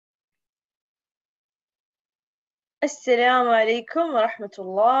Assalamu alaikum wa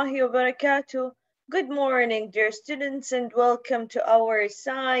rahmatullahi wa barakatuh. Good morning, dear students, and welcome to our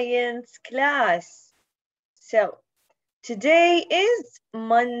science class. So, today is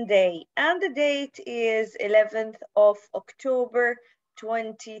Monday, and the date is 11th of October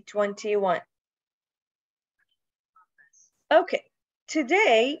 2021. Okay,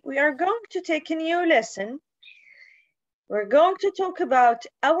 today we are going to take a new lesson. We're going to talk about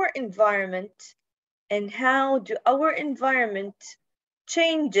our environment and how do our environment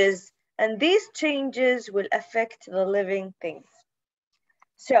changes, and these changes will affect the living things.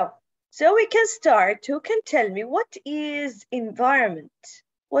 So we can start. Who can tell me what is environment?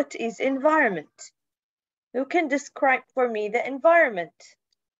 What is environment? Who can describe for me the environment?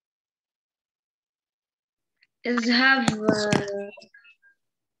 Is have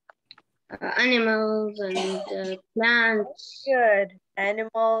animals and plants. Good.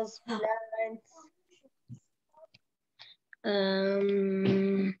 Animals, plants.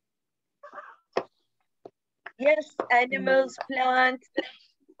 Yes, animals, plants.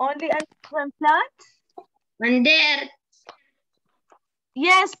 Only animals and plants? And dirt.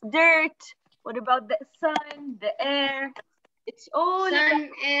 Yes, dirt. What about the sun, the air? It's all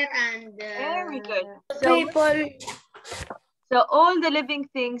sun, air, and very good. people. So all the living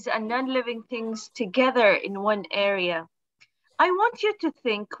things and non-living things together in one area. I want you to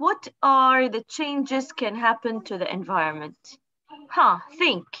think, what are the changes can happen to the environment?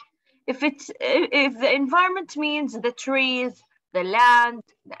 Think. If the environment means the trees, the land,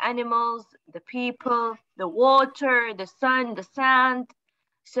 the animals, the people, the water, the sun, the sand.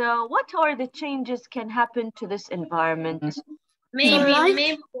 So what are the changes can happen to this environment? Maybe the plant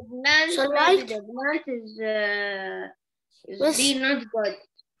is be not good.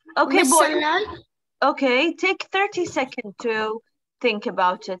 Okay, boy. Okay, take 30 seconds to think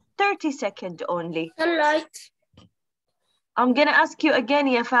about it. 30 seconds only. Sunlight. I'm gonna ask you again,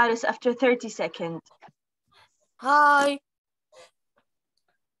 Ya Faris, after 30 seconds. Hi.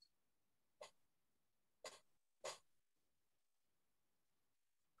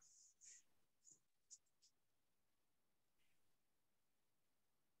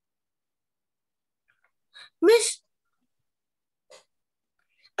 Miss,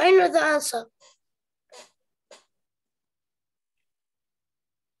 I know the answer.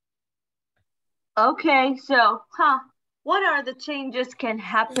 Okay, so, what are the changes can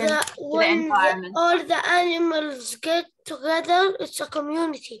happen to the environment? All the animals get together, it's a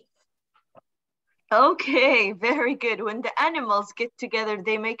community. Okay, very good. When the animals get together,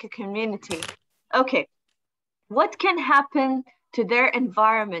 they make a community. Okay, what can happen to their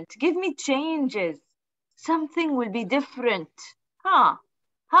environment? Give me changes. Something will be different. How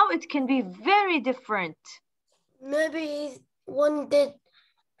it can be very different. Maybe one did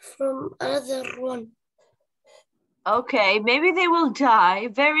from another one. Okay, maybe they will die.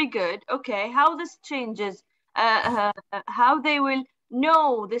 Very good. Okay, how this changes, how they will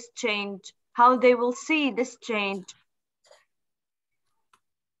know this change, how they will see this change.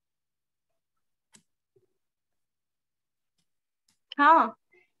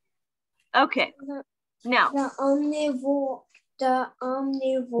 Okay, now. The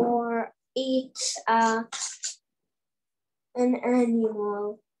omnivore eats an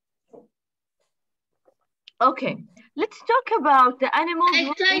animal. Okay, let's talk about the animals.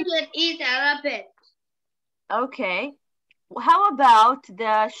 A tiger eats a rabbit. Okay, how about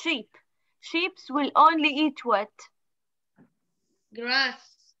the sheep? Sheep will only eat what?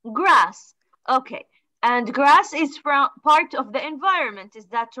 Grass. Grass. Okay, and grass is part of the environment, is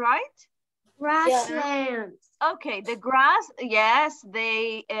that right? Grassland. Okay, the grass, yes,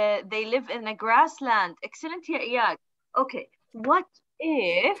 they live in a grassland. Excellent, ya Iyad. Okay, what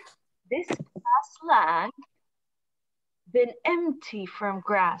if this grassland been empty from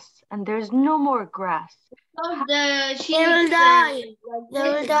grass and there's no more grass? The sheep will die. They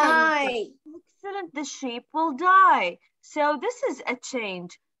will die. Excellent, the sheep will die. So this is a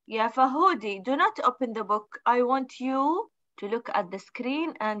change. Ya Fahudi, do not open the book. I want you to look at the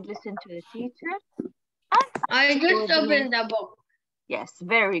screen and listen to the teacher. I just opened the book. Yes,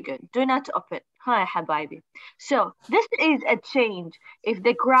 very good. Do not open. Hi, Habibi. So this is a change. If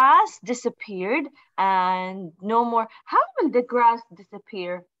the grass disappeared and no more, how will the grass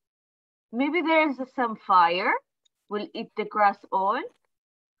disappear? Maybe there's some fire will eat the grass all,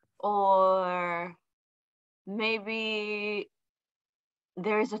 or maybe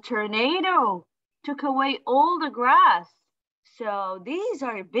there's a tornado took away all the grass. So these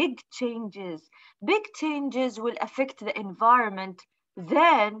are big changes. Big changes will affect the environment.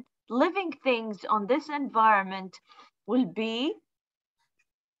 Then living things on this environment will be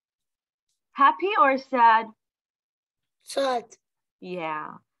happy or sad? Sad. Yeah.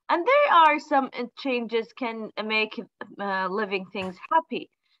 And there are some changes can make living things happy.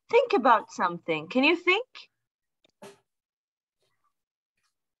 Think about something. Can you think?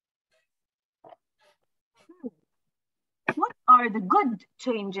 What are the good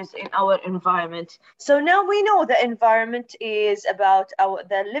changes in our environment? So now we know the environment is about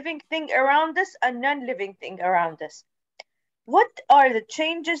the living thing around us and non-living thing around us. What are the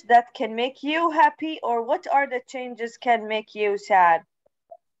changes that can make you happy, or what are the changes can make you sad?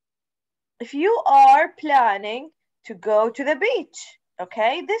 If you are planning to go to the beach,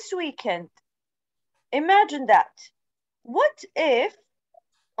 okay, this weekend, imagine that. What if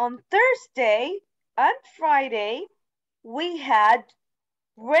on Thursday and Friday we had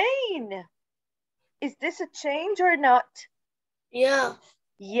rain? Is this a change or not? Yeah.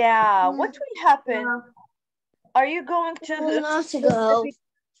 Yeah, what will happen? Are you going to Not to go.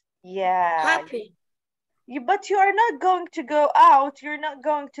 Yeah. Happy. But you are not going to go out. You're not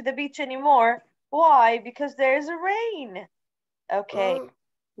going to the beach anymore. Why? Because there's a rain. Okay.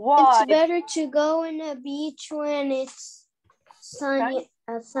 Why? It's better to go on a beach when it's sunny,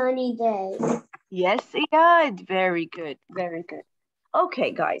 a sunny day. Yes, Iyad. Very good. Very good.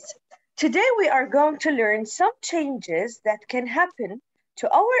 Okay, guys. Today we are going to learn some changes that can happen to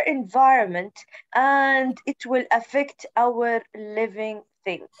our environment and it will affect our living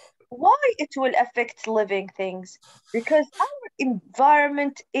things. Why it will affect living things? Because our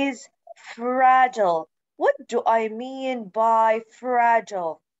environment is fragile. What do I mean by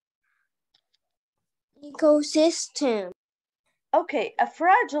fragile? Ecosystem. Okay, a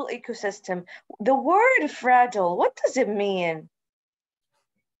fragile ecosystem. The word fragile, what does it mean?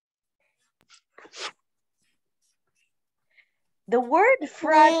 The word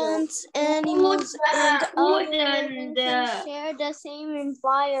fragile. Plants, animals, and other living things share the same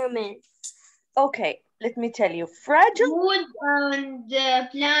environment. Okay, let me tell you. Fragile. Wood and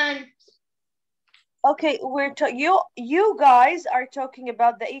plants. Okay, you guys are talking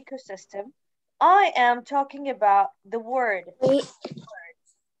about the ecosystem. I am talking about the word. See,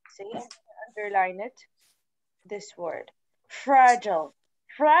 I'm gonna underline it. This word. Fragile.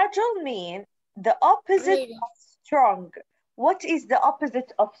 Fragile means the opposite of strong. What is the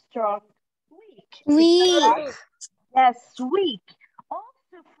opposite of strong? Weak. Weak. Yes, weak.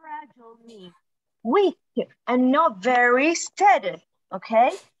 Also fragile means weak and not very steady.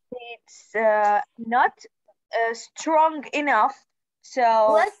 Okay, it's not strong enough.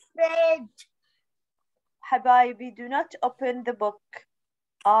 So, What's red? Habibi, do not open the book.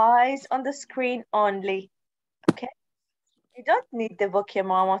 Eyes on the screen only. Okay, you don't need the book, ya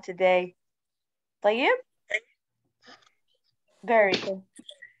mama, today. طيب? Very good.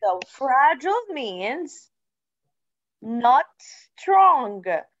 So, fragile means not strong.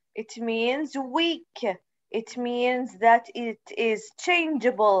 It means weak. It means that it is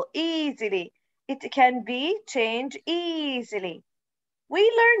changeable easily. It can be changed easily. We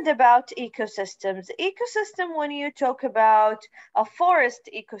learned about ecosystems. Ecosystem, when you talk about a forest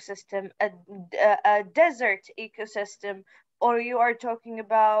ecosystem, a desert ecosystem, or you are talking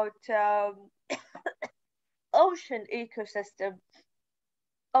about ocean ecosystem.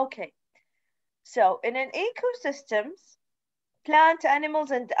 Okay, so in an ecosystems, plant,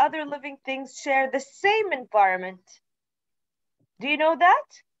 animals, and other living things share the same environment. Do you know that?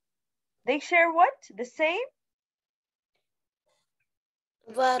 They share what? The same?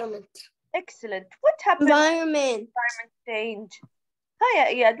 Environment. Excellent. What happens Environment. if environment change? Hiya,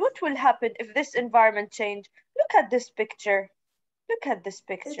 Iyad, what will happen if this environment change? Look at this picture. Look at this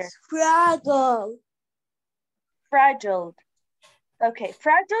picture. It's fragile. Fragile. Okay,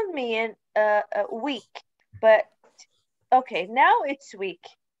 fragile means weak, but okay, now it's weak.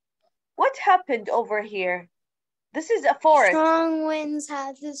 What happened over here? This is a forest. Strong winds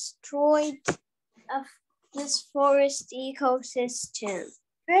have destroyed this forest ecosystem.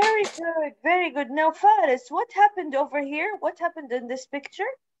 Very good, very good. Now, Faris, what happened over here? What happened in this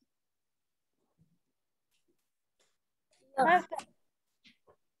picture? Yeah.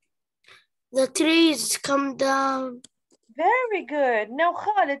 The trees come down. Very good. Now,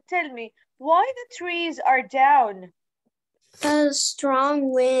 Khalid, tell me, why the trees are down? A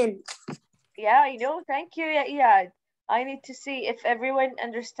strong wind. Yeah, I know. Thank you, Iyad. I need to see if everyone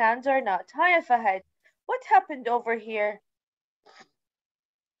understands or not. Hiya, Fahad. What happened over here?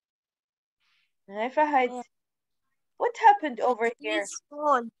 Hi, Fahad. What happened over here?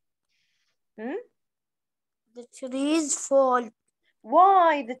 Fall. Hmm? The trees fall.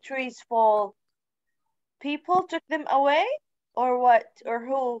 Why the trees fall? People took them away? Or what? Or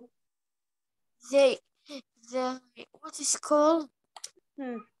who? What is called?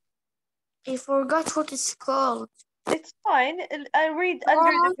 Hmm. I forgot what it's called. It's fine. I'll read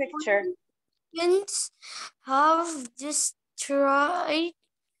under the picture. Winds have destroyed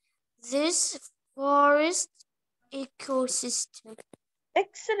this forest ecosystem.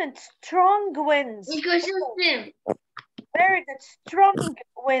 Excellent. Strong winds. Ecosystem. Very good. Strong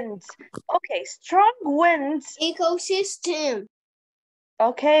winds. Okay, strong winds. Ecosystem.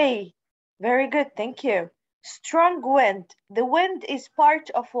 Okay, very good. Thank you. Strong wind. The wind is part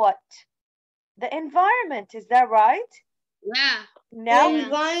of what? The environment. Is that right? Yeah. Now,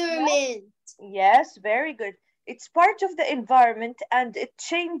 Environment. yes, very good. It's part of the environment and it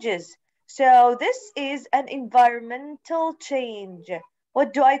changes. So this is an environmental change.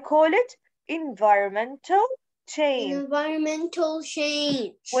 What do I call it? Environmental change. Environmental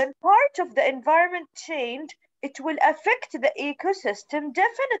change. When part of the environment change, it will affect the ecosystem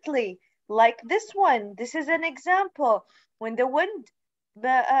definitely. Like this one. This is an example. When the wind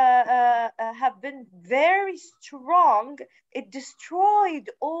have been very strong, it destroyed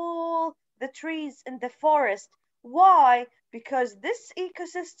all the trees in the forest. Why? Because this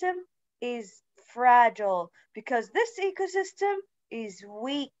ecosystem is fragile, because this ecosystem is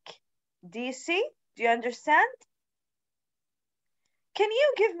weak. Do you see? Do you understand? Can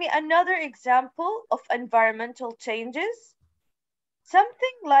you give me another example of environmental changes?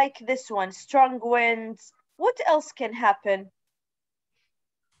 Something like this one, strong winds. What else can happen?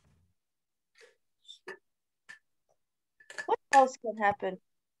 What else can happen?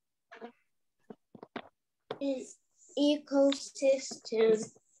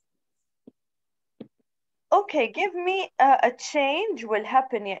 Ecosystem. Okay, give me a change will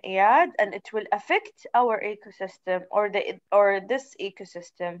happen, ya Iyad, and it will affect our ecosystem or this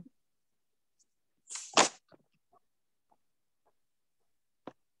ecosystem.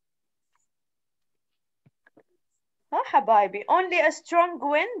 Habibi, only a strong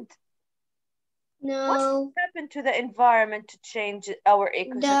wind? No. What happened to the environment to change our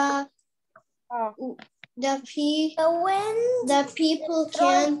ecosystem? The people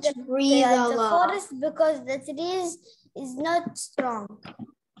can't breathe a lot. The forest because the trees is not strong.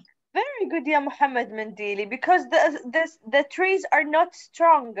 Very good, ya Muhammad Mandili, because the trees are not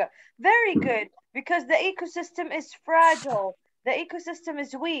strong. Very good, because the ecosystem is fragile. The ecosystem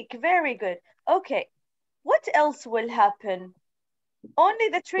is weak. Very good. Okay, what else will happen? Only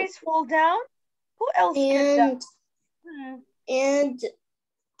the trees fall down? Who else can die? And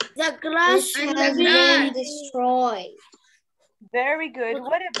the grass has been destroyed. Very good.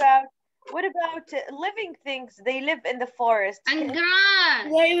 What about living things? They live in the forest. And grass.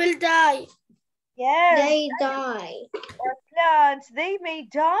 They will die. Yes. They die. Or plants, they may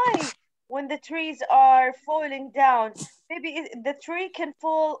die when the trees are falling down. Maybe the tree can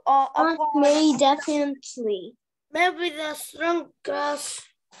fall upon. May definitely. Maybe the strong grass.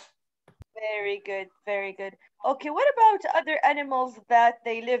 Very good, very good. Okay, what about other animals that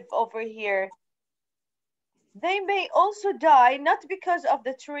they live over here? They may also die, not because of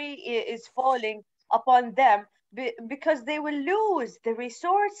the tree is falling upon them, because they will lose the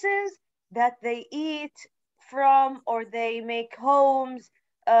resources that they eat from, or they make homes.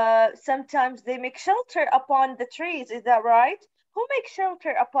 Sometimes they make shelter upon the trees. Is that right? Who makes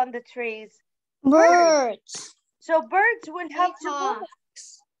shelter upon the trees? Birds. So birds will have to move.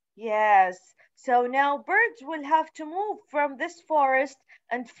 Yes. So now birds will have to move from this forest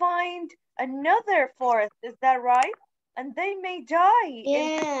and find another forest. Is that right? And they may die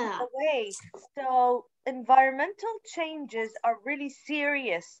in the way. So environmental changes are really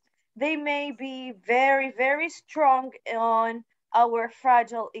serious. They may be very, very strong on our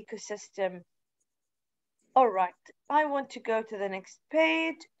fragile ecosystem. All right, I want to go to the next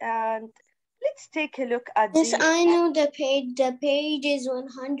page and let's take a look at this. I know the page. The page is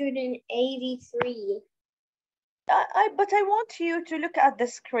 183. But I want you to look at the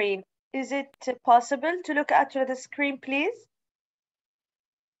screen. Is it possible to look at the screen, please?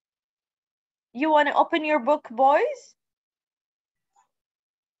 You want to open your book, boys?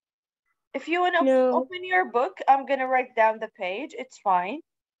 If you want to open your book, I'm going to write down the page. It's fine.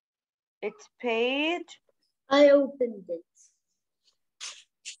 It's page... I opened it.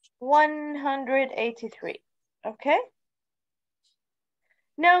 183. Okay?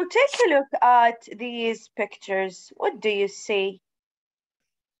 Now take a look at these pictures. What do you see?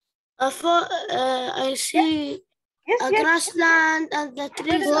 I see a grassland and the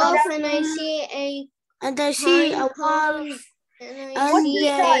trees off, and I see a wall, and I see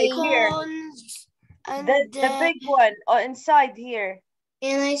acorns, and the big one inside here.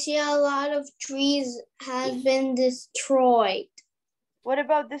 And I see a lot of trees has been destroyed. What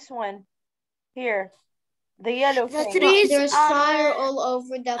about this one? Here, the yellow thing. Trees there's fire all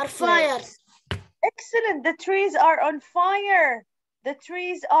over the place. Excellent. The trees are on fire. The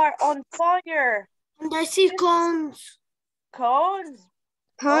trees are on fire. And I see cones. Cones.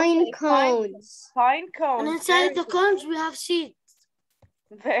 Pine Okay, cones. Pine cones. And inside the cones we have seeds.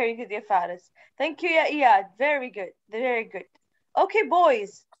 Very good, ya Faris. Thank you, ya Iyad. Very good. Very good. Okay,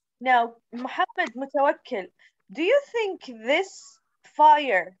 boys. Now, Muhammad Mutawakkil, do you think this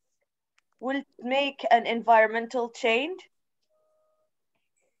fire will make an environmental change?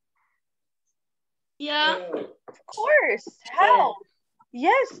 Yeah. Of course. How?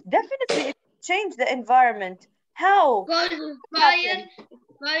 Yes, definitely. It will change the environment. How? Because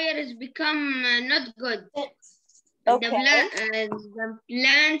fire has become not good. Okay. The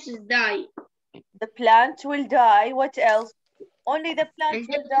plants die. The plant will die. What else? Only the plant And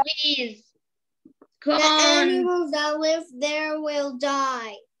will the die. trees. The Corn. animals that live there will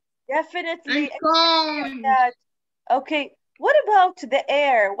die. Definitely. And corn. That. Okay. What about the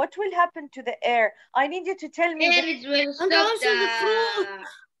air? What will happen to the air? I need you to tell me Air will stop also the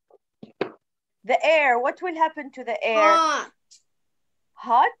fruit. the air. What will happen to the air? Hot.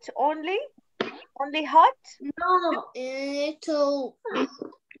 Hot only? Only hot? No. It'll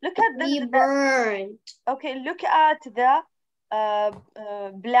Look at be burned. okay, look at the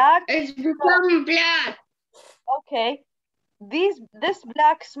black. It's become black. Okay. This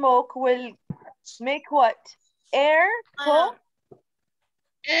black smoke will make what? Air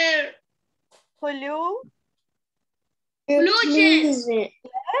Air pollution. pollution.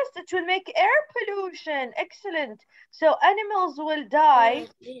 Yes, it will make air pollution. Excellent. So animals will die.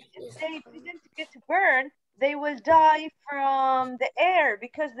 If they didn't get burned, they will die from the air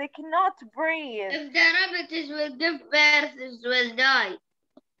because they cannot breathe. If the rabbits will give birth, it will die.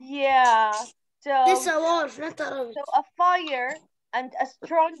 Yeah. This So a wolf, not a rabbit. So a fire and a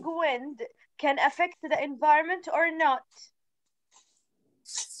strong wind can affect the environment or not?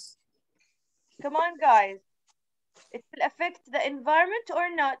 Come on, guys. It will affect the environment or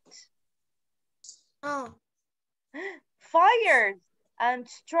not? Oh. Fires and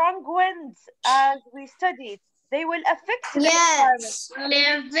strong winds, as we studied, they will affect the Yes.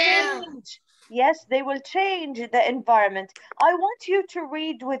 environment. Yes, they will change the environment. I want you to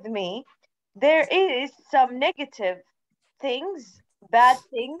read with me. There is some negative things, bad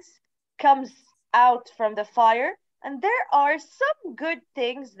things comes out from the fire, and there are some good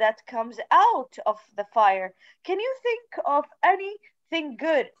things that comes out of the fire. Can you think of anything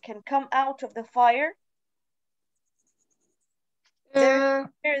good can come out of the fire? Here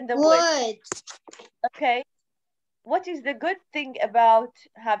in the Wood. Okay. What is the good thing about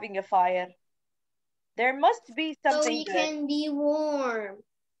having a fire? There must be something So we good. can be warm.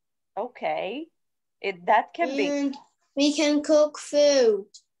 Okay. That can be. And we can cook food.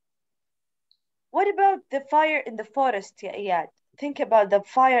 What about the fire in the forest, Iyad? Think about the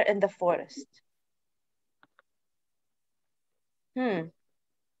fire in the forest. You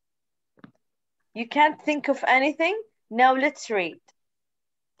can't think of anything? Now let's read.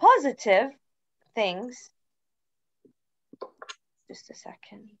 Positive things. Just a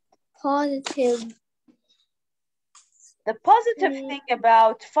second. Positive. The positive thing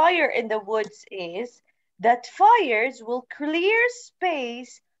about fire in the woods is that fires will clear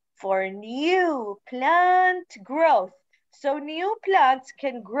space for new plant growth. So new plants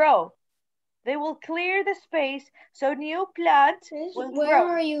can grow. They will clear the space so new plants will grow. Where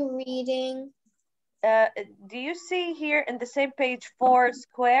are you reading? Do you see here in the same page 4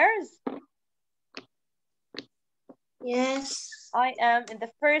 squares? Yes. I am in the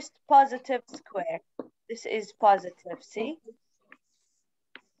first positive square. This is positive, see?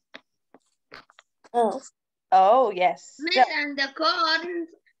 Oh, yes. Miss, and the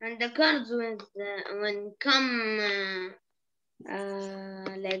corns when come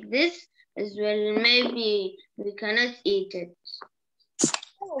like this, as well, maybe we cannot eat it.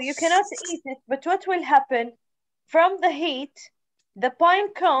 Oh, you cannot eat it, but what will happen? From the heat, the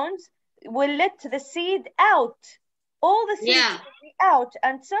pine cones will let the seed out. All the seeds will be out,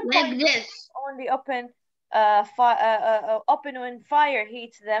 and some like pine this cones only open open when fire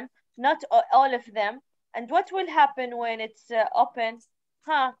heats them, not all of them. And what will happen when it's open?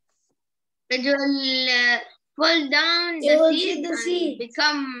 It will fall down the seed and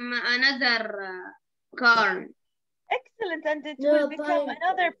become another corn. Excellent, and it will become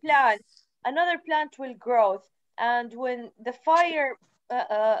another plant. Another plant will grow. And when the fire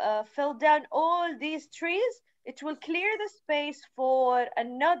fell down all these trees, it will clear the space for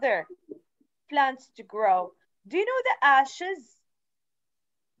another plants to grow. Do you know the ashes?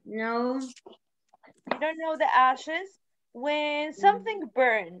 No. You don't know the ashes? When something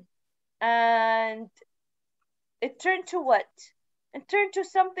burned and it turned to what? and turn to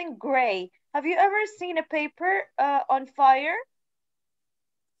something gray. Have you ever seen a paper on fire?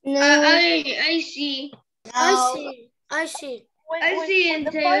 No. I see. I see. I see. I see in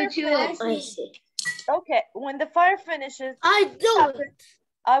YouTube. I see. Okay, when the fire finishes, I do it.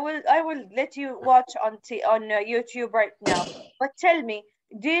 I will let you watch on YouTube right now. But tell me,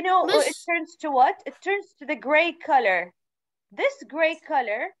 do you know it Miss- turns to what? It turns to the gray color. This gray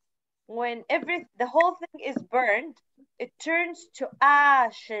color, when the whole thing is burned, it turns to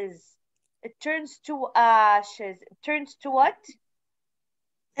ashes. It turns to ashes. It turns to what?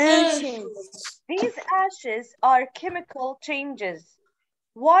 Ashes. These ashes are chemical changes.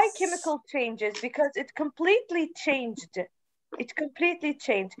 Why chemical changes? Because it completely changed. It completely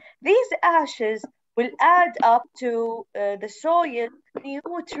changed. These ashes will add up to the soil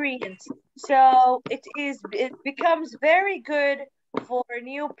nutrients. So it becomes very good for a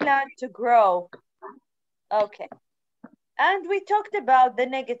new plant to grow. Okay. And we talked about the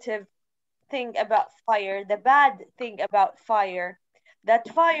negative thing about fire, the bad thing about fire, that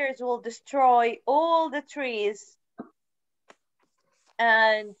fires will destroy all the trees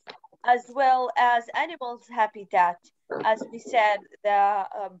and as well as animals' habitat. As we said, the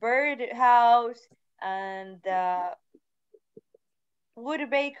bird house and the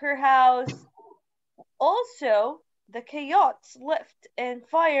woodpecker house. Also, the coyotes left in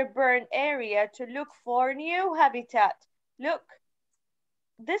fire-burned area to look for new habitat. Look,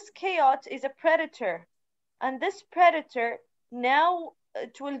 this coyote is a predator, and this predator now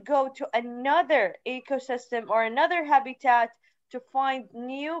it will go to another ecosystem or another habitat to find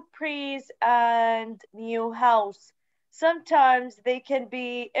new preys and new house. Sometimes they can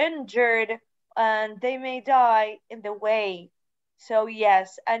be injured and they may die in the way. So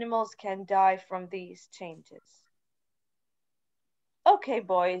yes, animals can die from these changes. Okay,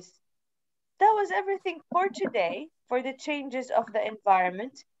 boys, that was everything for today for the changes of the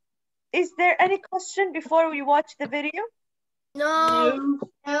environment. Is there any question before we watch the video? No.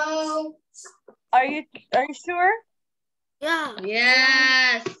 No. Are you sure? Yeah.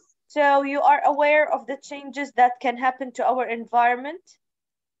 Yes. So you are aware of the changes that can happen to our environment?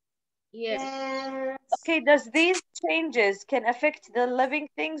 Yes. Yes. Okay, does these changes can affect the living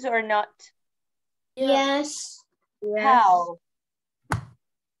things or not? Yes. How? If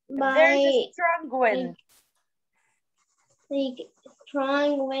there's a By strong wind. like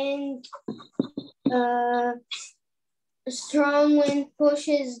strong wind, strong wind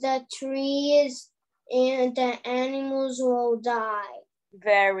pushes the trees and the animals will die.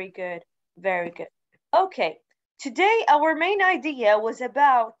 Very good, very good. Okay, today our main idea was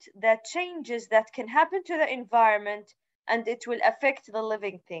about the changes that can happen to the environment and it will affect the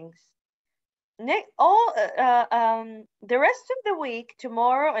living things. The rest of the week,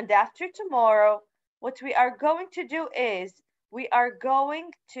 tomorrow and after tomorrow, what we are going to do is we are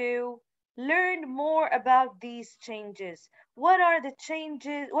going to learn more about these changes. What are the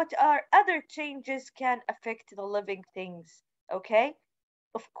changes? What are other changes can affect the living things? Okay,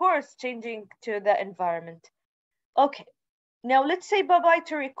 of course, changing to the environment. Okay, now let's say bye-bye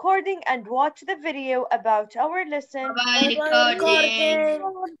to recording and watch the video about our lesson. Bye recording.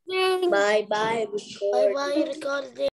 Bye bye recording. Bye bye recording.